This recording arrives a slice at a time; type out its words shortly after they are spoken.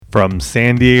From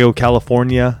San Diego,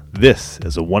 California, this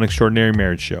is a One Extraordinary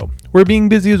Marriage show, where being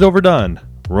busy is overdone,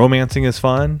 romancing is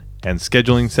fun, and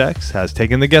scheduling sex has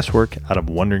taken the guesswork out of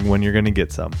wondering when you're going to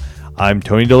get some. I'm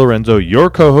Tony DiLorenzo, your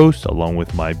co-host, along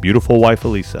with my beautiful wife,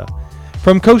 Elisa.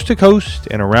 From coast to coast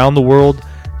and around the world,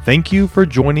 thank you for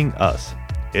joining us.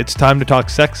 It's time to talk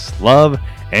sex, love,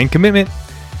 and commitment.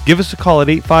 Give us a call at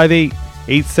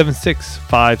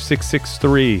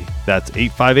 858-876-5663. That's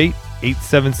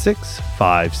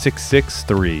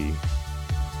 858-876-5663.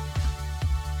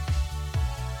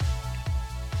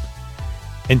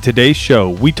 In today's show,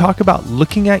 we talk about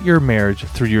looking at your marriage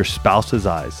through your spouse's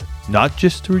eyes, not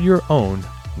just through your own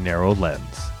narrow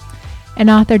lens. And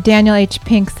author Daniel H.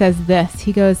 Pink says this.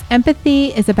 He goes, empathy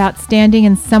is about standing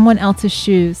in someone else's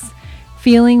shoes,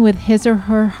 feeling with his or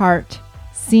her heart,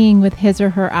 seeing with his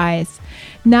or her eyes.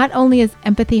 Not only is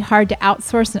empathy hard to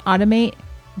outsource and automate,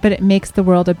 but it makes the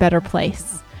world a better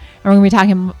place. And we're going to be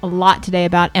talking a lot today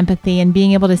about empathy and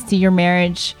being able to see your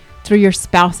marriage through your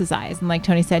spouse's eyes. And like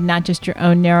Tony said, not just your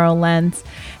own narrow lens.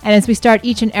 And as we start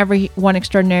each and every One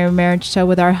Extraordinary Marriage show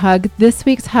with our hug, this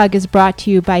week's hug is brought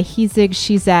to you by He Zigs,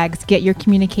 She Zags. Get your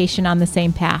communication on the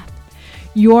same path.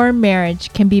 Your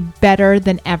marriage can be better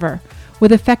than ever.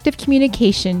 With effective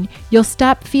communication, you'll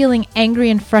stop feeling angry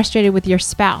and frustrated with your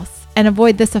spouse and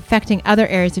avoid this affecting other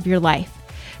areas of your life.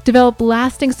 Develop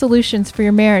lasting solutions for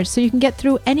your marriage so you can get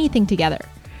through anything together.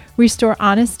 Restore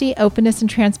honesty, openness, and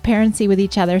transparency with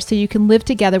each other so you can live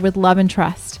together with love and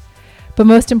trust. But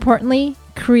most importantly,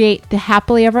 create the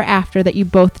happily ever after that you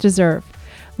both deserve.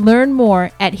 Learn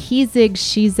more at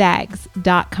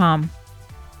HeZigsSheZags.com.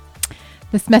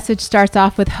 This message starts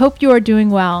off with, hope you are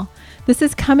doing well. This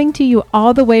is coming to you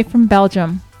all the way from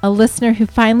Belgium, a listener who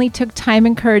finally took time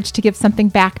and courage to give something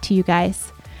back to you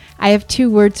guys. I have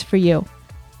 2 words for you.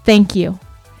 Thank you.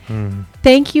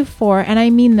 Thank you for, and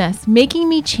I mean this, making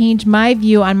me change my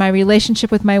view on my relationship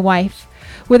with my wife.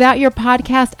 Without your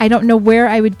podcast, I don't know where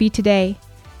I would be today.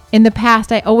 In the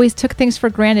past, I always took things for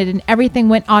granted and everything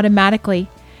went automatically.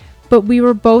 But we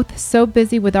were both so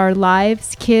busy with our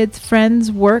lives, kids,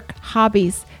 friends, work,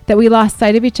 hobbies, that we lost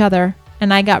sight of each other,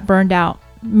 and I got burned out,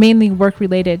 mainly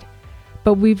work-related.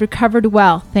 But we've recovered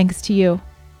well, thanks to you.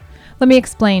 Let me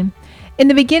explain. In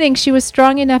the beginning, she was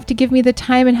strong enough to give me the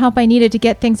time and help I needed to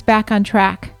get things back on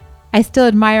track. I still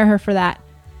admire her for that.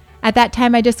 At that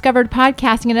time, I discovered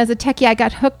podcasting, and as a techie, I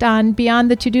got hooked on Beyond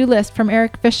the To-Do List from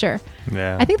Eric Fisher.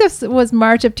 Yeah. I think this was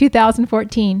March of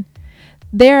 2014.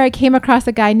 There, I came across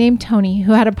a guy named Tony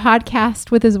who had a podcast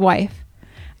with his wife.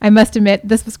 I must admit,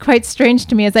 this was quite strange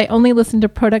to me as I only listened to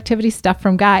productivity stuff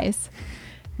from guys.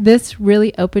 This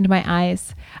really opened my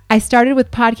eyes. I started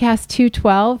with podcast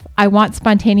 212, I Want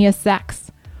Spontaneous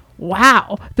Sex.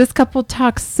 Wow, this couple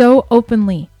talks so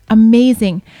openly.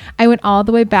 Amazing. I went all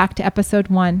the way back to episode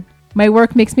 1. My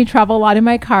work makes me travel a lot in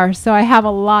my car, so I have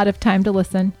a lot of time to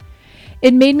listen.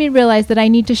 It made me realize that I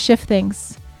need to shift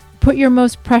things. Put your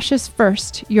most precious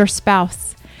first, your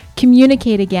spouse.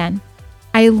 Communicate again.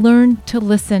 I learned to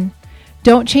listen.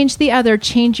 Don't change the other,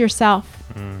 change yourself.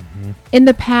 In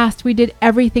the past, we did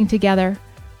everything together.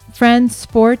 Friends,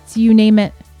 sports, you name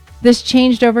it. This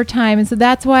changed over time, and so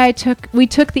that's why we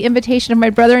took the invitation of my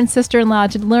brother and sister-in-law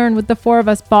to learn with the 4 of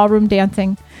us ballroom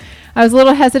dancing. I was a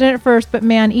little hesitant at first, but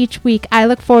man, each week I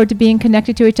look forward to being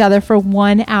connected to each other for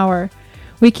 1 hour.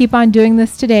 We keep on doing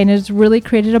this today, and it has really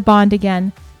created a bond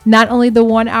again. Not only the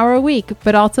 1 hour a week,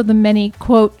 but also the many,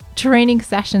 quote, training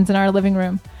sessions in our living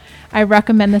room. I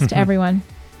recommend this to everyone.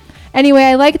 Anyway,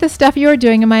 I like the stuff you are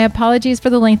doing, and my apologies for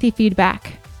the lengthy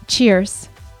feedback. Cheers.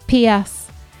 P.S.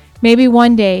 Maybe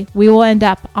one day we will end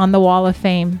up on the Wall of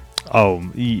Fame. Oh,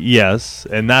 yes.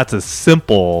 And that's a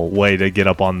simple way to get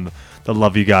up on the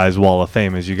Love You Guys Wall of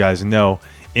Fame. As you guys know,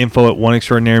 info at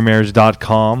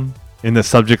oneextraordinarymarriage.com. In the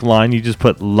subject line, you just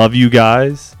put Love You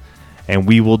Guys, and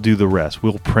we will do the rest.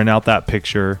 We'll print out that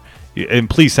picture. And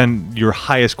please send your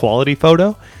highest quality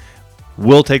photo.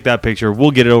 We'll take that picture.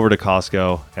 We'll get it over to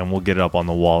Costco, and we'll get it up on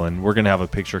the wall. And we're going to have a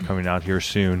picture coming out here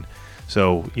soon.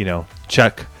 So,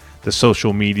 check the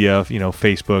social media,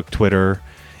 Facebook, Twitter,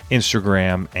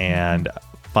 Instagram, and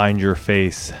find your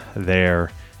face there.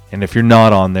 And if you're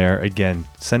not on there, again,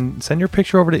 send your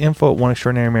picture over to info at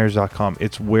oneextraordinarymarriage.com.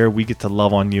 It's where we get to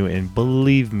love on you. And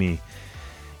believe me,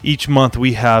 each month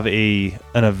we have an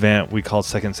event we call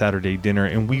Second Saturday Dinner,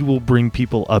 and we will bring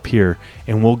people up here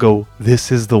and we'll go,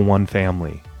 this is the one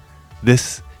family.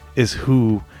 This is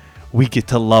who we get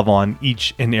to love on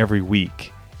each and every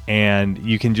week. And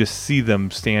you can just see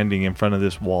them standing in front of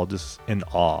this wall just in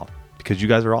awe because you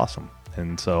guys are awesome.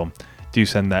 And so do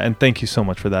send that. And thank you so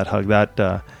much for that hug.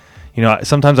 That,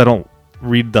 sometimes I don't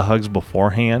read the hugs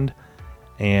beforehand.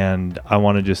 And I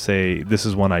want to just say this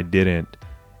is one I didn't.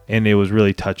 And it was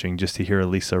really touching just to hear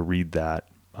Elisa read that.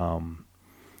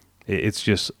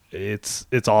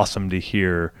 It's awesome to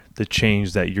hear the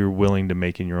change that you're willing to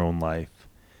make in your own life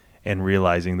and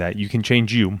realizing that you can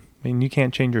change you and you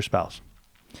can't change your spouse.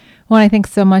 Well, I think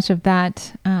so much of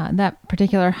that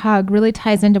particular hug really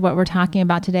ties into what we're talking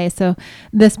about today. So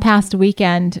this past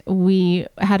weekend, we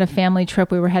had a family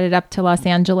trip. We were headed up to Los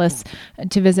Angeles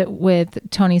to visit with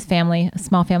Tony's family, a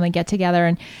small family get together.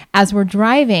 And as we're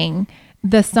driving,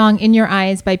 the song In Your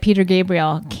Eyes by Peter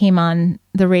Gabriel came on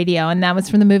the radio, and that was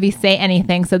from the movie Say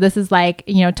Anything. So this is like,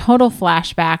 total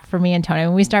flashback for me and Tony.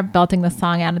 When we start belting the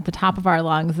song out at the top of our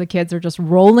lungs, the kids are just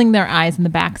rolling their eyes in the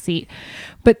back seat.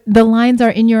 But the lines are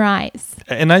in your eyes.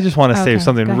 And I just want to say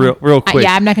something real quick.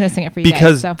 Yeah, I'm not going to sing it for you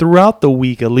because guys. Throughout the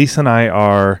week, Elisa and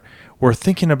I we're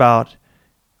thinking about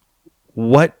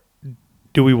what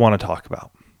do we want to talk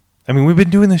about. I mean, we've been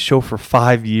doing this show for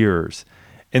 5 years.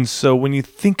 And so when you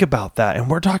think about that, and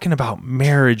we're talking about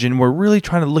marriage, and we're really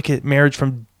trying to look at marriage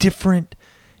from different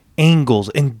angles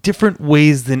and different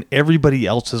ways than everybody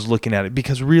else is looking at it,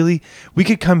 because really we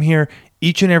could come here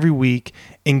each and every week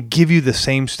and give you the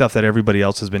same stuff that everybody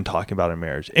else has been talking about in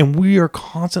marriage. And we are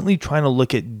constantly trying to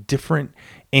look at different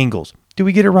angles. Do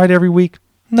we get it right every week?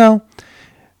 No.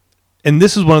 And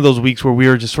this is one of those weeks where we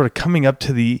are just sort of coming up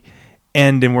to the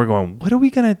end and we're going, what are we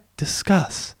going to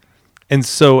discuss? And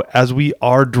so as we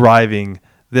are driving,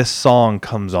 this song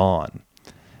comes on.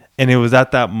 And it was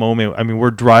at that moment, I mean,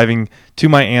 we're driving to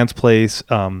my aunt's place,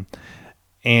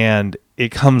 and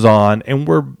it comes on, and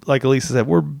we're, like Elisa said,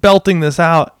 we're belting this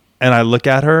out. And I look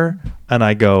at her, and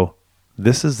I go,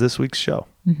 this is this week's show.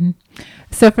 Mm-hmm.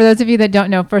 So for those of you that don't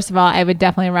know, first of all, I would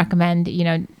definitely recommend,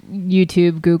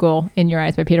 YouTube, Google In Your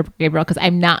Eyes by Peter Gabriel, because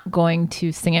I'm not going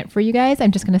to sing it for you guys.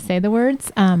 I'm just going to say the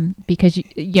words because,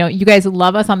 you guys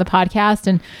love us on the podcast.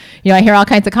 And, I hear all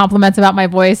kinds of compliments about my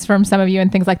voice from some of you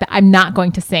and things like that. I'm not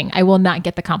going to sing. I will not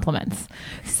get the compliments.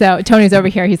 So Tony's over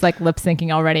here. He's like lip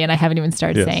syncing already, and I haven't even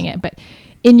started saying it. But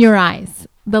in your eyes,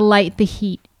 the light, the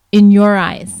heat. In your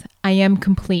eyes, I am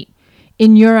complete.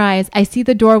 In your eyes, I see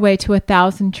the doorway to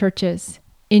 1,000 churches.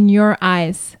 In your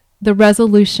eyes, the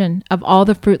resolution of all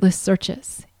the fruitless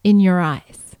searches. In your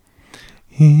eyes.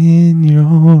 In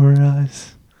your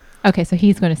eyes. Okay, so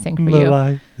he's going to sing for the you.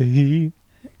 Light, the heat.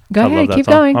 Go ahead, keep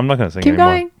going. I'm not going to sing keep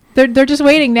anymore. Going. They're just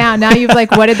waiting now. Now you've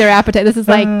whetted their appetite. This is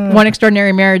like One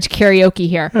Extraordinary Marriage karaoke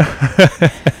here.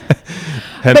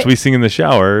 Hence, we sing in the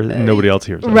shower. Nobody else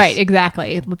hears us. Right,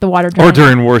 exactly. Let the water drain. Or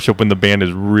during worship when the band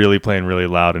is really playing really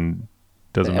loud and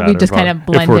doesn't matter. We just kind of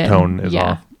blend if our tone is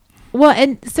off. Well,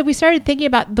 and so we started thinking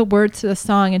about the words to the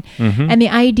song and the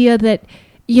idea that,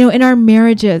 in our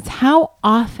marriages, how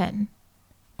often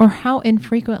or how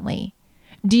infrequently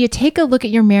do you take a look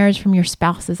at your marriage from your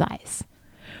spouse's eyes?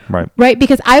 Right?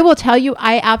 Because I will tell you,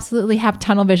 I absolutely have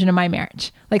tunnel vision in my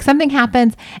marriage. Like something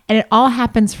happens and it all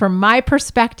happens from my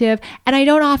perspective. And I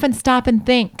don't often stop and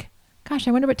think, gosh,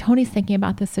 I wonder what Tony's thinking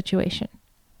about this situation.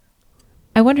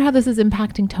 I wonder how this is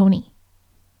impacting Tony.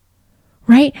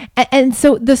 Right? And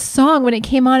so the song, when it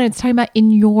came on, it's talking about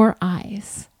in your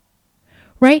eyes.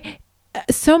 Right?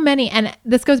 So many, and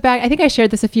this goes back, I think I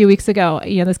shared this a few weeks ago,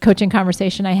 this coaching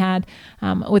conversation I had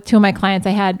with two of my clients.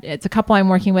 It's a couple I'm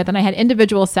working with, and I had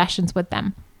individual sessions with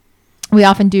them. We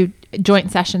often do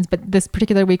joint sessions, but this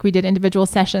particular week we did individual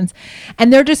sessions,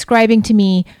 and they're describing to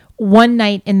me one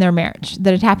night in their marriage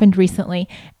that had happened recently.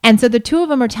 And so the two of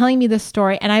them are telling me this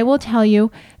story, and I will tell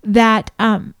you that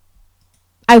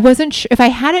I wasn't sure if I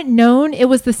hadn't known it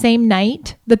was the same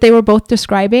night that they were both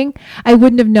describing, I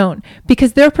wouldn't have known,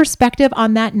 because their perspective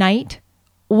on that night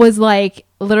was like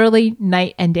literally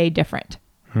night and day different.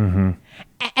 Mm-hmm.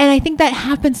 And I think that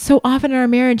happens so often in our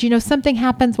marriage. Something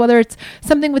happens, whether it's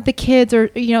something with the kids or,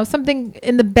 something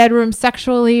in the bedroom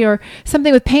sexually or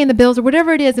something with paying the bills or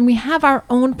whatever it is. And we have our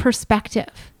own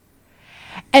perspective.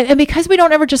 And because we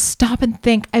don't ever just stop and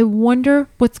think, I wonder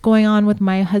what's going on with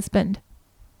my husband.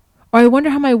 Or I wonder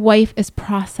how my wife is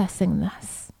processing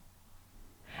this.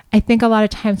 I think a lot of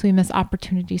times we miss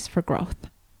opportunities for growth.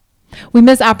 We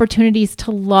miss opportunities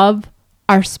to love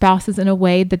our spouses in a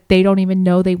way that they don't even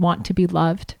know they want to be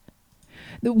loved.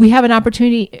 We have an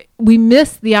opportunity, we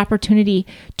miss the opportunity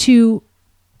to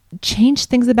change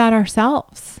things about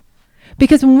ourselves.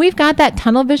 Because when we've got that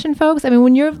tunnel vision, folks,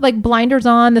 when you're like blinders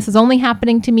on, this is only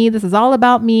happening to me, this is all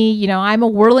about me, I'm a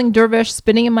whirling dervish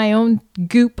spinning in my own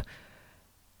goop.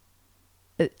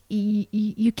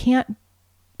 You can't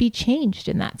be changed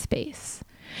in that space.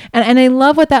 And I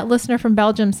love what that listener from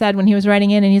Belgium said when he was writing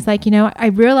in, and he's like, I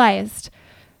realized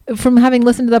from having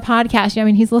listened to the podcast. I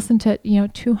mean, he's listened to,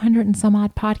 200 and some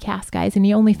odd podcasts, guys. And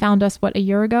he only found us, a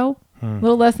year ago? A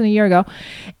little less than a year ago.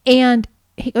 And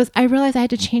he goes, I realized I had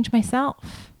to change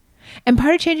myself. And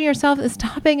part of changing yourself is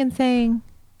stopping and saying,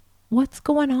 what's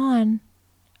going on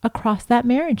across that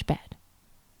marriage bed?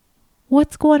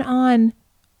 What's going on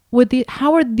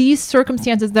how are these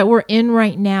circumstances that we're in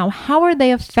right now, how are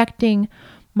they affecting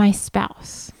my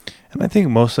spouse? And I think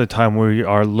most of the time we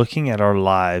are looking at our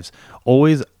lives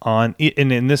always on,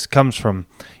 and this comes from,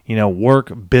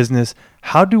 work, business.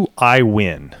 How do I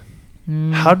win?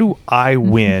 How do I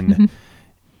win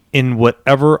in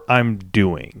whatever I'm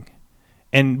doing?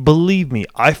 And believe me,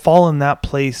 I fall in that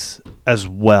place as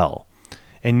well.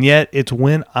 And yet it's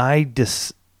when I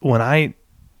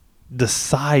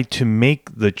decide to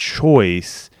make the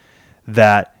choice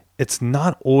that it's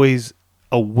not always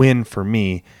a win for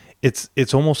me.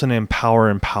 It's almost an empower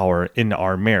in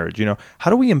our marriage.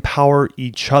 How do we empower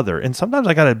each other? And sometimes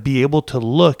I got to be able to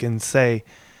look and say,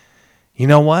 you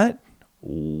know what?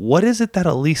 What is it that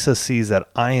Elisa sees that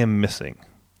I am missing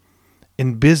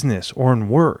in business or in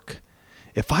work?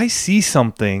 If I see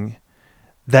something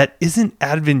that isn't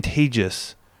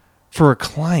advantageous for a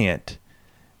client,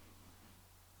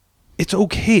 it's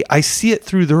okay. I see it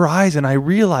through their eyes and I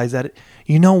realize that,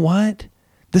 you know what?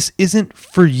 This isn't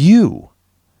for you.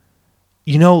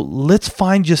 Let's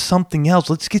find you something else.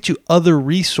 Let's get you other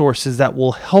resources that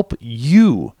will help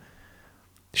you.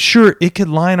 Sure, it could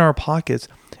line our pockets.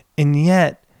 And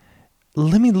yet,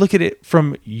 let me look at it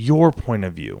from your point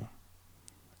of view.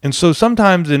 And so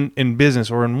sometimes in business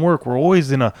or in work, we're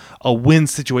always in a win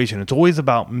situation. It's always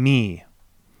about me.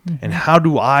 And how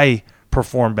do I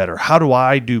perform better? How do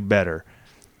I do better?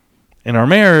 In our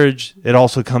marriage, it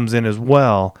also comes in as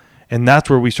well. And that's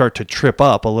where we start to trip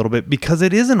up a little bit because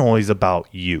it isn't always about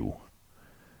you.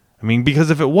 I mean,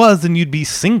 because if it was, then you'd be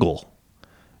single.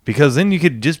 Because then you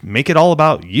could just make it all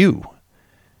about you.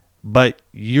 But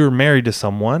you're married to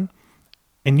someone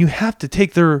and you have to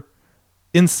take their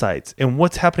insights and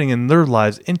what's happening in their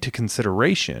lives into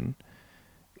consideration.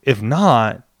 If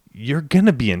not, you're going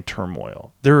to be in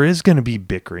turmoil. There is going to be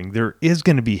bickering. There is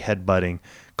going to be headbutting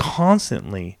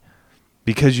constantly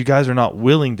because you guys are not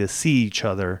willing to see each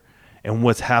other and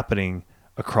what's happening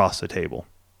across the table.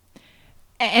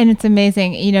 And it's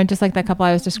amazing, just like that couple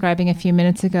I was describing a few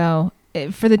minutes ago,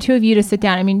 for the two of you to sit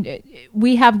down. I mean,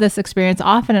 we have this experience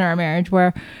often in our marriage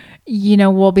where,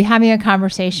 we'll be having a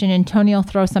conversation and Tony will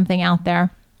throw something out there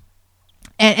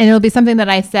and it'll be something that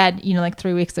I said, like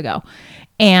 3 weeks ago.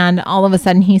 And all of a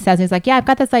sudden he's like, yeah, I've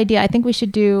got this idea. I think we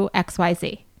should do X, Y,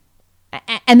 Z.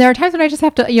 And there are times when I just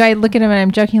have to, I look at him and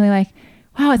I'm jokingly like,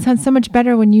 wow, it sounds so much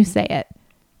better when you say it.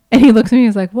 And he looks at me and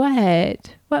he's like, what?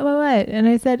 And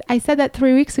I said that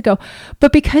 3 weeks ago.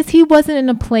 But because he wasn't in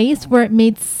a place where it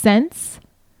made sense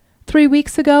 3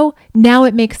 weeks ago, now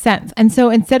it makes sense. And so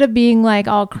instead of being like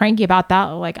all cranky about that,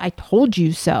 like I told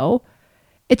you so,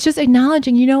 it's just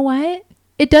acknowledging, you know what?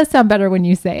 It does sound better when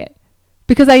you say it.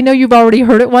 Because I know you've already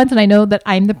heard it once and I know that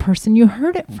I'm the person you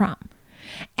heard it from.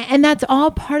 And that's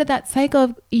all part of that cycle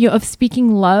of, of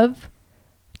speaking love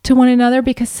to one another,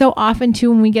 because so often too,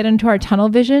 when we get into our tunnel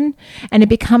vision and it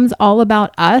becomes all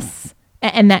about us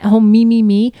and that whole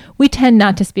me, we tend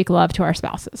not to speak love to our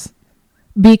spouses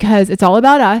because it's all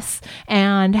about us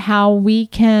and how we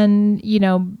can,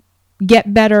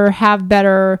 get better, have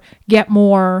better, get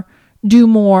more, do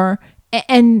more.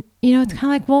 And, it's kind of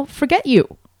like, well, forget you.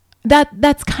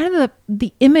 That's kind of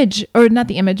the image, or not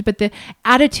the image, but the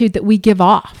attitude that we give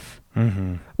off.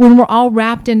 Mm-hmm. When we're all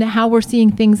wrapped into how we're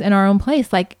seeing things in our own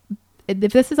place. Like,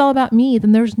 if this is all about me,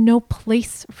 then there's no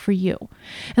place for you.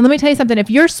 And let me tell you something. If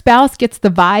your spouse gets the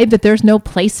vibe that there's no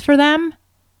place for them,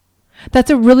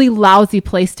 that's a really lousy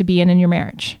place to be in your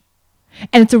marriage.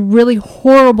 And it's a really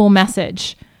horrible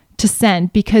message to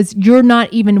send because you're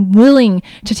not even willing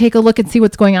to take a look and see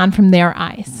what's going on from their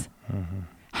eyes. Mm-hmm.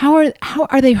 How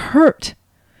are they hurt?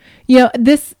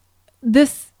 This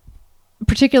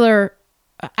particular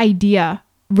idea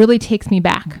really takes me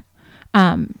back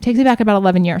about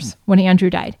 11 years when Andrew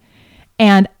died.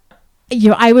 And,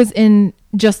 I was in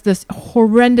just this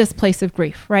horrendous place of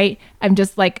grief, right? I'm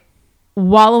just like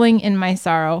wallowing in my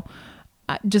sorrow,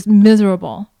 just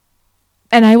miserable.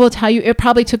 And I will tell you, it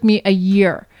probably took me a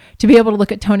year to be able to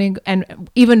look at Tony and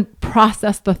even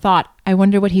process the thought, I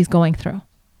wonder what he's going through.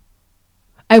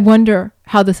 I wonder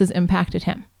how this has impacted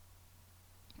him.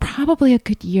 Probably a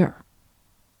good year.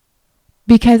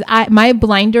 Because my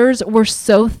blinders were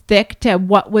so thick to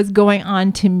what was going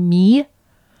on to me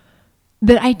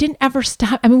that I didn't ever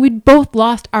stop. I mean, we'd both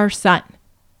lost our son,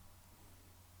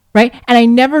 right? And I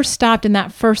never stopped in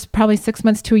that first probably 6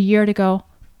 months to a year to go,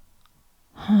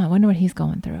 I wonder what he's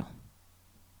going through.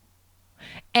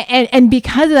 And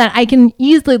because of that, I can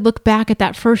easily look back at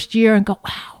that first year and go,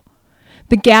 wow,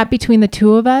 the gap between the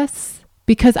two of us,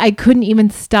 because I couldn't even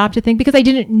stop to think, because I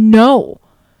didn't know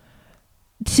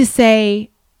to say,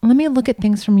 let me look at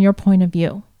things from your point of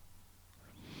view.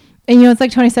 And, it's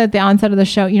like Tony said at the onset of the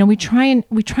show, we try and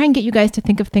get you guys to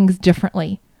think of things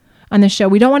differently on the show.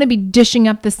 We don't want to be dishing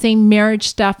up the same marriage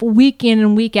stuff week in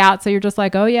and week out. So you're just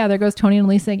like, oh yeah, there goes Tony and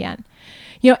Lisa again.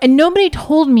 And nobody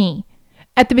told me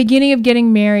at the beginning of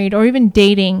getting married or even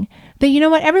dating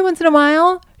that, every once in a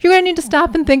while, you're going to need to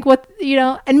stop and think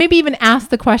and maybe even ask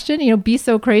the question, be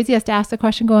so crazy as to ask the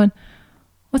question going,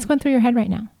 what's going through your head right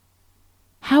now?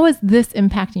 How is this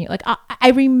impacting you? Like, I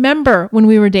remember when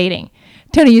we were dating,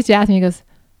 Tony used to ask me, he goes,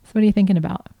 so what are you thinking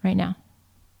about right now?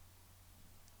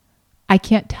 I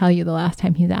can't tell you the last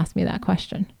time he's asked me that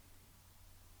question.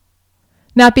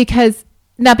 Not because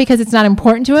it's not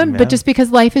important to him, but just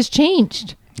because life has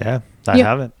changed. Yeah, I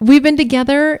haven't. We've been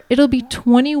together. It'll be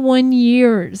 21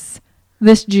 years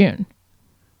this June.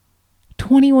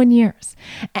 21 years.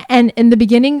 And in the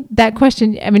beginning, that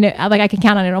question, I can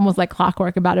count on it almost like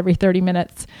clockwork about every 30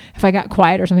 minutes. If I got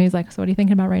quiet or something, he's like, so what are you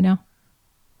thinking about right now?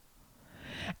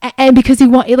 And because it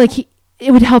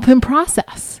would help him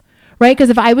process, right? Because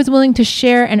if I was willing to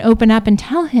share and open up and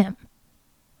tell him,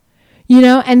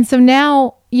 and so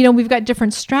now, we've got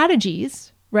different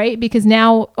strategies, right? Because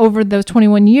now over those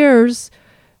 21 years,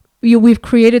 we've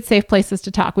created safe places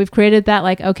to talk. We've created that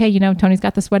okay, Tony's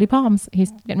got the sweaty palms.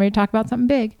 He's getting ready to talk about something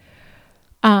big.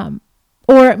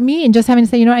 Or me and just having to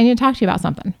say, I need to talk to you about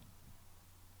something,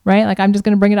 right? Like, I'm just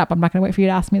going to bring it up. I'm not going to wait for you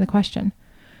to ask me the question.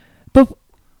 But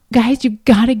guys, you've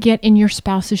got to get in your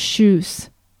spouse's shoes.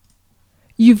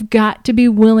 You've got to be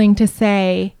willing to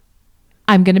say,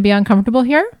 I'm going to be uncomfortable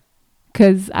here.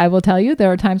 Because I will tell you,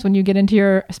 there are times when you get into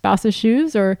your spouse's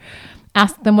shoes or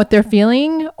ask them what they're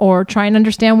feeling or try and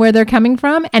understand where they're coming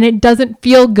from, and it doesn't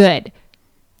feel good.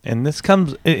 And this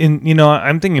comes in,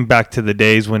 I'm thinking back to the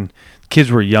days when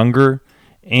kids were younger,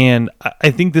 and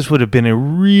I think this would have been a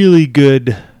really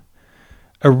good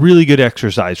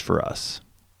exercise for us,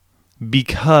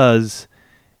 because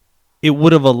it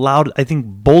would have allowed, I think,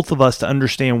 both of us to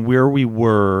understand where we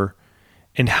were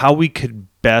and how we could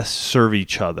best serve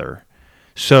each other.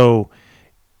 So,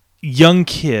 young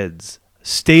kids,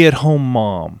 stay-at-home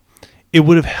mom, it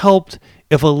would have helped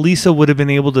if Elisa would have been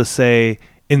able to say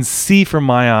and see from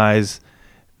my eyes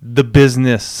the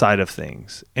business side of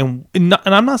things. And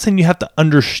I'm not saying you have to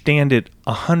understand it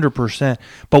 100%,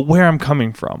 but where I'm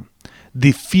coming from,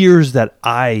 the fears that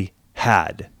I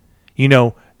had,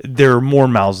 there are more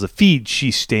mouths to feed.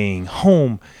 She's staying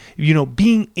home.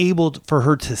 Being able for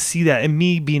her to see that and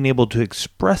me being able to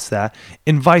express that,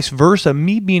 and vice versa,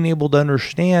 me being able to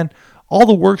understand all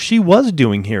the work she was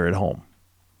doing here at home,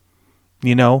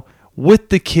 with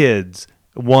the kids,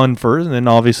 one first, and then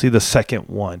obviously the second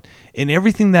one, and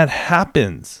everything that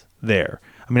happens there.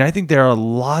 I think there are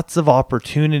lots of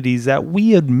opportunities that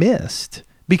we had missed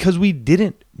because we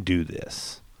didn't do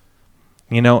this,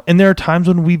 and there are times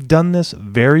when we've done this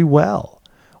very well,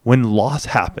 when loss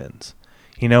happens.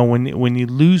 When you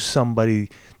lose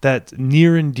somebody that's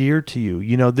near and dear to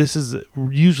you, this is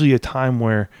usually a time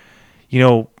where,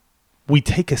 we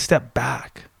take a step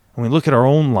back and we look at our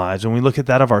own lives and we look at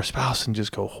that of our spouse and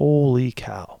just go, holy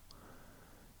cow.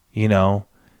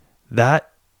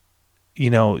 That,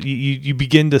 you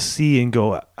begin to see and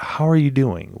go, how are you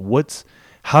doing?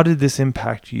 How did this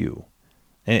impact you?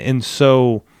 And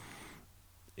so,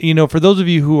 for those of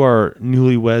you who are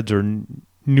newlyweds or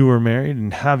newer married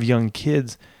and have young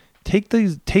kids, take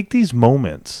these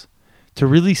moments to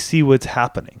really see what's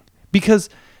happening, because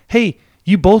hey,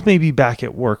 you both may be back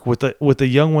at work with a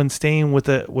young one staying with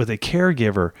a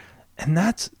caregiver, and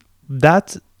that's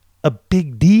a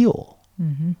big deal.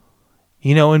 Mm-hmm.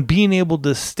 And being able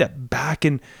to step back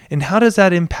and how does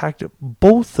that impact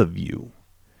both of you?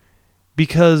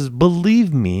 Because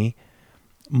believe me,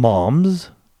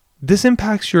 moms, this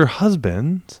impacts your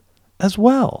husbands as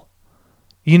well.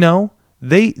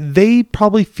 They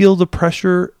probably feel the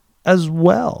pressure as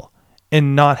well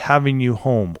in not having you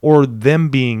home, or them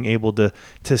being able to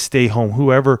stay home,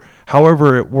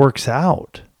 however it works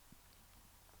out.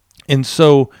 And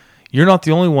so you're not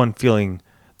the only one feeling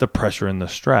the pressure and the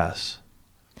stress.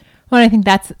 Well, I think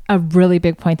that's a really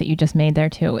big point that you just made there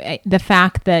too. The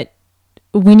fact that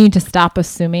we need to stop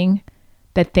assuming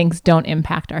that things don't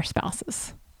impact our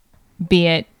spouses, be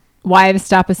it wives,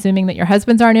 stop assuming that your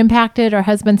husbands aren't impacted, or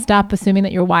husbands, stop assuming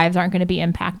that your wives aren't going to be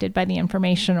impacted by the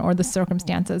information or the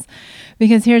circumstances.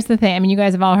 Because here's the thing. You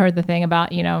guys have all heard the thing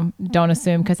about, don't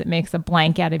assume because it makes a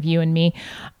blank out of you and me.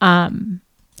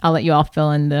 I'll let you all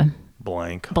fill in the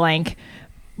Blank.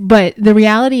 But the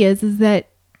reality is that,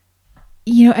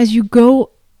 as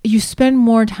you spend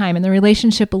more time and the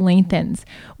relationship lengthens,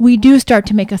 we do start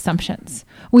to make assumptions.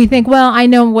 We think, well, I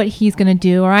know what he's going to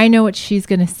do, or I know what she's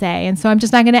going to say. And so I'm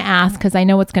just not going to ask because I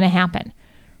know what's going to happen.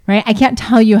 Right? I can't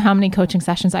tell you how many coaching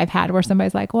sessions I've had where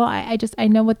somebody's like, well, I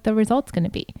know what the result's going to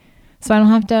be. So I don't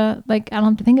have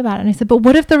to think about it. And I said, but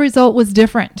what if the result was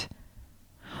different?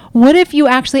 What if you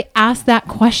actually asked that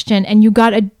question and you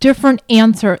got a different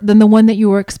answer than the one that you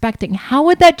were expecting? How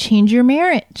would that change your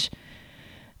marriage?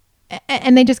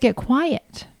 And they just get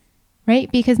quiet, right?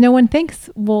 Because no one thinks,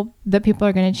 that people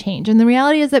are going to change. And the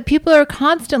reality is that people are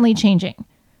constantly changing.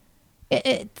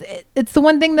 It's the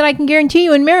one thing that I can guarantee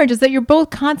you in marriage is that you're both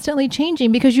constantly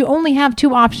changing, because you only have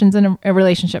two options in a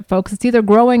relationship, folks. It's either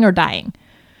growing or dying,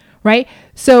 right?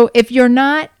 So if you're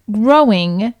not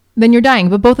growing, then you're dying.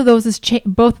 But both of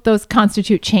those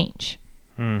constitute change.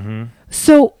 Mm-hmm.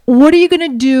 So what are you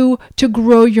going to do to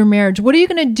grow your marriage? What are you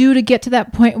going to do to get to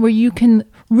that point where you can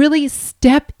really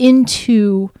step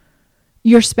into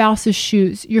your spouse's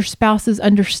shoes, your spouse's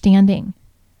understanding?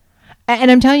 And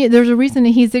I'm telling you, there's a reason that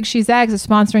He Zigs, She Zags is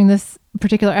sponsoring this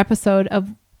particular episode of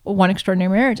One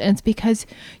Extraordinary Marriage. And it's because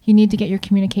you need to get your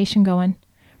communication going,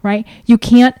 right? You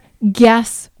can't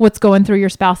guess what's going through your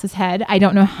spouse's head. I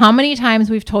don't know how many times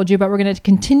we've told you, but we're going to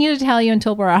continue to tell you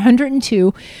until we're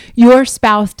 102. Your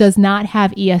spouse does not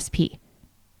have ESP.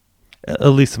 At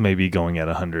least maybe going at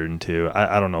 102.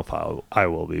 I don't know if I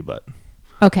will be, but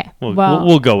okay.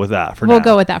 We'll go with that for now. We'll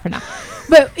go with that for now.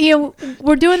 But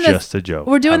we're doing this. Just a joke.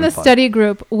 We're doing this study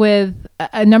group with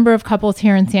a number of couples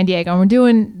here in San Diego, and we're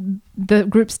doing the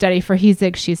group study for He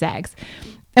Zigs, She Zags.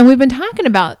 And we've been talking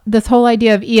about this whole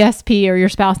idea of ESP, or your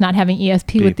spouse not having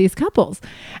ESP with these couples.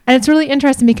 And it's really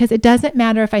interesting because it doesn't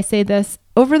matter if I say this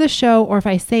over the show or if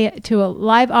I say it to a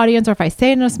live audience or if I say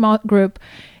it in a small group.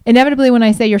 Inevitably, when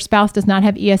I say your spouse does not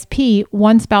have ESP,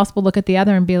 one spouse will look at the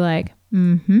other and be like,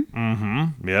 mm-hmm.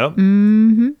 Mm-hmm. Yep.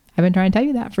 Mm-hmm. I've been trying to tell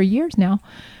you that for years now.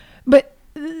 But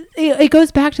it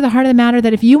goes back to the heart of the matter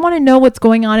that if you want to know what's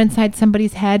going on inside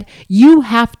somebody's head, you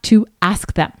have to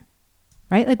ask them.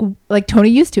 Right? Like Tony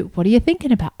used to. What are you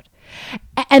thinking about?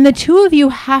 And the two of you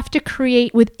have to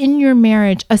create within your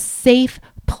marriage a safe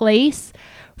place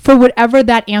for whatever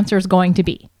that answer is going to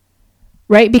be.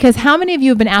 Right? Because how many of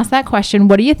you have been asked that question,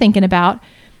 what are you thinking about?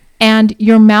 And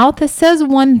your mouth says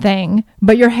one thing,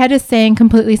 but your head is saying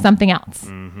completely something else.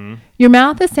 Mm-hmm. Your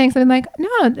mouth is saying something like,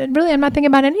 no, really, I'm not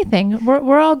thinking about anything.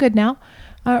 We're all good now.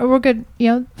 We're good.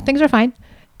 Things are fine.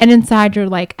 And inside you're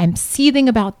like, I'm seething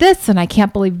about this and I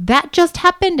can't believe that just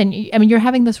happened. And you're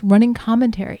having this running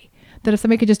commentary that if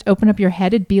somebody could just open up your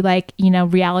head, it'd be like,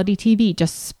 reality TV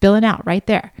just spilling out right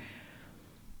there.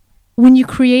 When you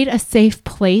create a safe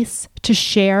place to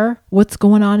share what's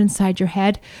going on inside your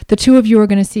head, the two of you are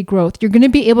going to see growth. You're going to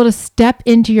be able to step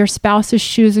into your spouse's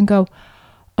shoes and go,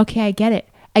 okay, I get it.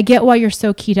 I get why you're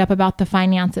so keyed up about the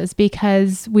finances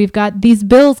because we've got these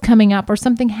bills coming up or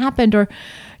something happened or,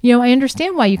 I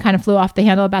understand why you kind of flew off the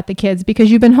handle about the kids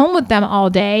because you've been home with them all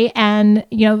day and,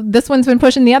 this one's been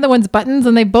pushing the other one's buttons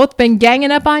and they've both been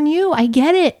ganging up on you. I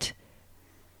get it.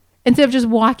 Instead of just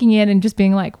walking in and just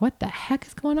being like, what the heck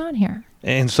is going on here?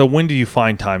 And so when do you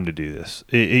find time to do this?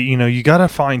 You got to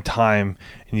find time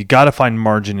and you got to find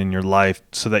margin in your life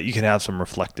so that you can have some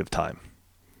reflective time.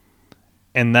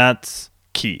 And that's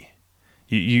key.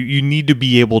 You need to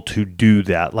be able to do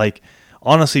that. Like,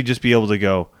 honestly, just be able to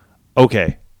go,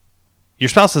 okay, your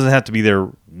spouse doesn't have to be there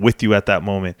with you at that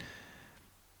moment,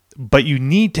 but you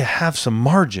need to have some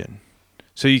margin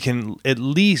so you can at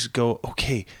least go,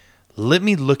 okay, let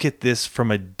me look at this from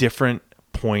a different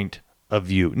point of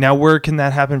view. Now, where can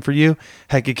that happen for you?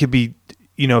 Heck, it could be,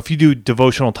 if you do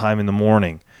devotional time in the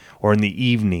morning or in the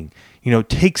evening,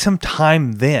 take some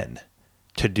time then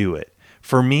to do it.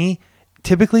 For me,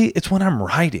 typically it's when I'm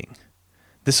writing.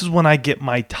 This is when I get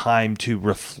my time to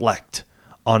reflect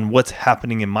on what's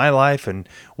happening in my life and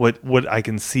what I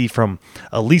can see from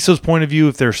Elisa's point of view,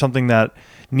 if there's something that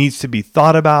needs to be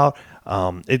thought about.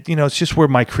 It's just where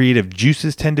my creative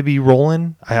juices tend to be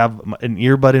rolling. I have an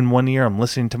earbud in one ear. I'm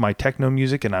listening to my techno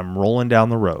music and I'm rolling down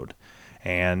the road.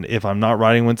 And if I'm not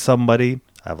riding with somebody,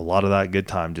 I have a lot of that good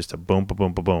time, just a boom, boom,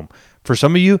 boom, boom, boom. For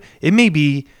some of you, it may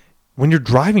be when you're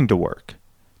driving to work.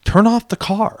 Turn off the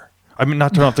car. I mean,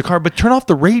 not turn off the car, but turn off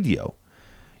the radio,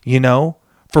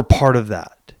 for part of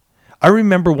that. I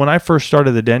remember when I first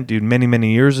started the Dent Dude many,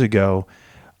 many years ago,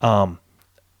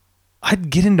 I'd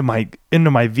get into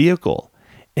my vehicle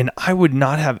and I would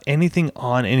not have anything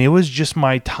on. And it was just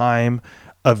my time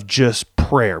of just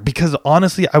prayer because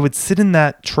honestly, I would sit in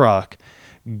that truck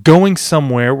going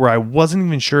somewhere where I wasn't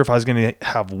even sure if I was going to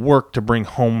have work to bring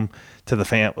home to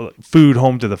the food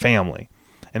home to the family.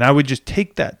 And I would just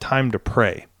take that time to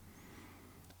pray.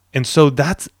 And so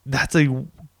that's a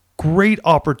great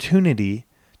opportunity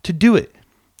to do it.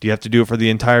 Do you have to do it for the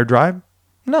entire drive?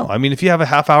 No. I mean, if you have a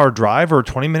half-hour drive or a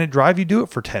 20-minute drive, you do it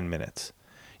for 10 minutes.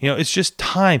 It's just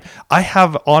time. I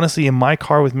have, honestly, in my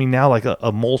car with me now, like a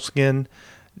Moleskine,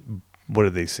 what are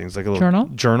these things? Like a little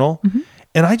journal. Mm-hmm.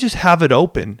 And I just have it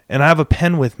open, and I have a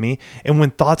pen with me. And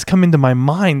when thoughts come into my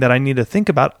mind that I need to think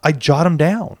about, I jot them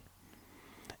down.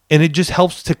 And it just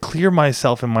helps to clear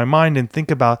myself in my mind and think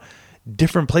about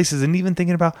different places, and even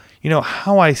thinking about,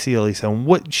 how I see Elisa and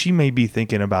what she may be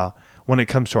thinking about when it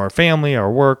comes to our family,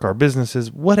 our work, our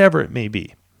businesses, whatever it may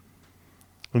be.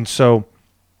 And so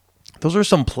those are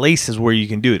some places where you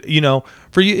can do it.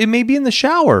 For you, it may be in the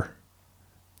shower.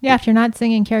 Yeah, if you're not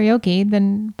singing karaoke,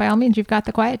 then by all means, you've got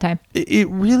the quiet time. It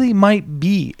really might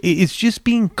be. It's just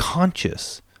being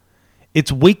conscious.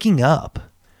 It's waking up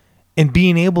and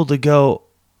being able to go,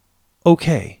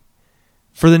 okay,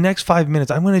 for the next 5 minutes,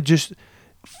 I'm going to just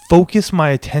focus my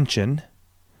attention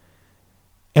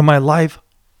and my life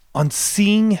on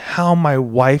seeing how my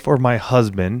wife or my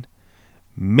husband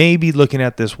may be looking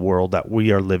at this world that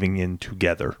we are living in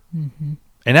together. Mm-hmm.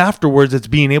 And afterwards, it's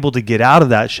being able to get out of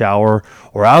that shower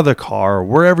or out of the car or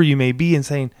wherever you may be and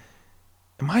saying,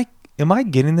 am I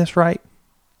getting this right?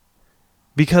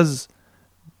 Because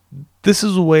this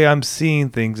is the way I'm seeing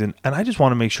things, and I just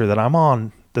want to make sure that I'm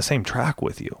on the same track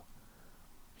with you.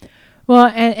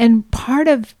 Well, and part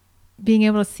of being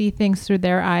able to see things through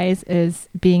their eyes is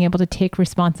being able to take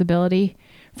responsibility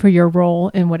for your role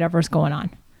in whatever's going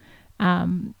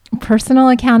on. Personal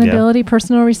accountability,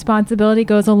 personal responsibility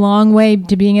goes a long way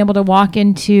to being able to walk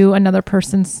into another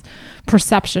person's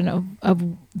perception of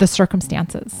the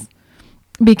circumstances.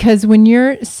 Because when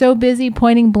you're so busy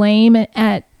pointing blame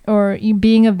at or you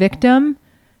being a victim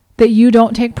that you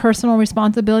don't take personal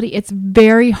responsibility, it's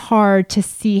very hard to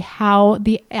see how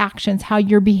the actions, how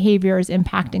your behavior is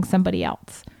impacting somebody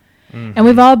else. Mm-hmm. And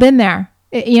we've all been there.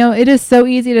 It is so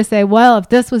easy to say, well, if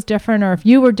this was different, or if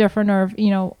you were different, or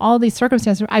if, all these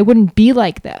circumstances, I wouldn't be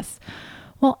like this.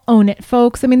 Well, own it,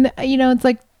 folks. I mean, it's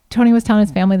like Tony was telling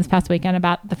his family this past weekend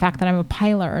about the fact that I'm a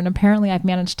piler, and apparently I've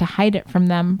managed to hide it from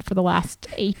them for the last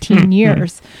 18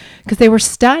 years because they were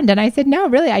stunned. And I said, no,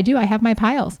 really, I do. I have my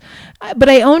piles. But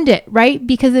I owned it, right?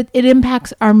 Because it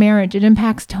impacts our marriage. It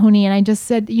impacts Tony. And I just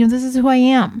said, this is who I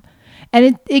am.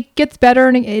 And it gets better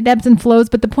and it ebbs and flows.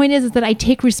 But the point is that I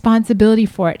take responsibility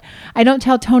for it. I don't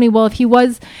tell Tony, well, if he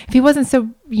wasn't so,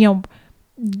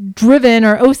 driven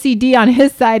or OCD on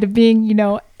his side of being,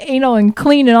 anal and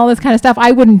clean and all this kind of stuff,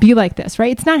 I wouldn't be like this,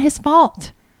 right? It's not his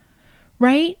fault,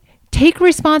 right? Take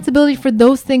responsibility for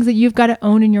those things that you've got to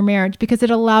own in your marriage, because it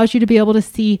allows you to be able to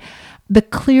see the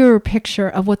clearer picture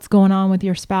of what's going on with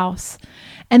your spouse.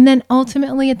 And then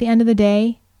ultimately at the end of the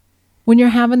day, when you're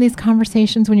having these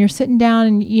conversations, when you're sitting down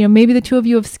and, maybe the two of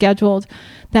you have scheduled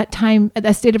that time at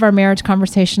the state of our marriage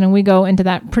conversation, and we go into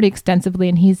that pretty extensively,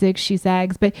 and he zigs, she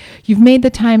zags, but you've made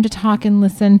the time to talk and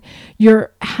listen.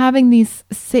 You're having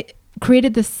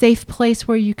created this safe place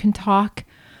where you can talk.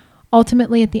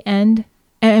 Ultimately at the end,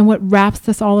 and what wraps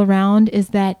this all around is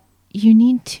that you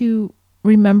need to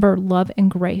remember love and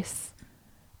grace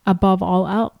above all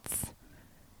else.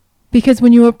 Because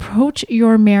when you approach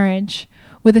your marriage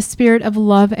with a spirit of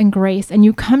love and grace, and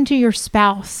you come to your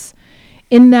spouse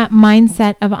in that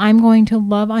mindset of, I'm going to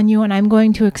love on you and I'm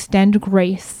going to extend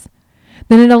grace,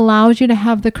 then it allows you to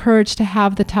have the courage to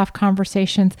have the tough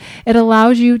conversations. It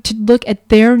allows you to look at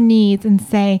their needs and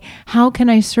say, how can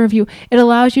I serve you? It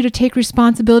allows you to take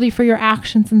responsibility for your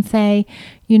actions and say,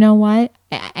 you know what?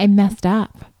 I messed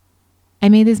up. I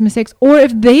made these mistakes. Or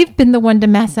if they've been the one to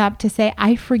mess up, to say,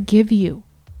 I forgive you.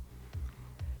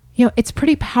 It's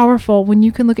pretty powerful when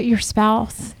you can look at your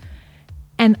spouse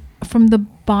and from the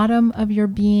bottom of your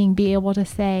being be able to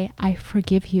say, I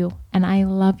forgive you and I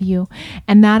love you.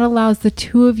 And that allows the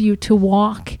two of you to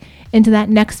walk into that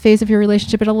next phase of your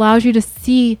relationship. It allows you to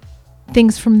see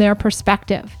things from their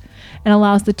perspective and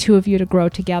allows the two of you to grow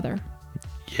together.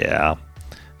 Yeah.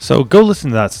 So go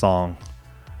listen to that song.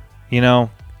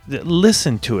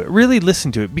 Listen to it. Really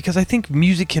listen to it, because I think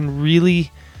music can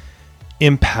really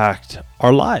impact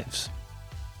our lives.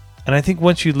 And I think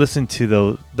once you listen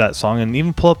to that song and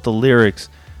even pull up the lyrics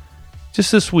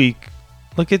just this week,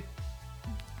 look at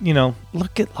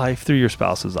life through your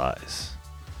spouse's eyes,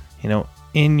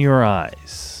 in your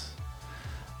eyes,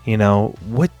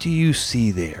 what do you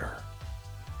see there,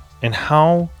 and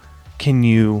how can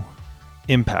you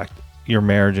impact your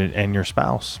marriage and your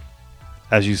spouse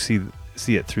as you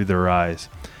see it through their eyes.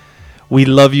 We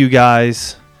love you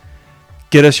guys.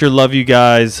 Get us your Love You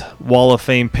Guys Wall of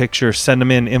Fame picture. Send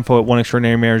them in,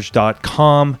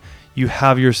 info@oneextraordinarymarriage.com. You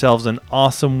have yourselves an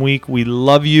awesome week. We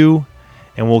love you,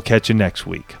 and we'll catch you next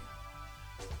week.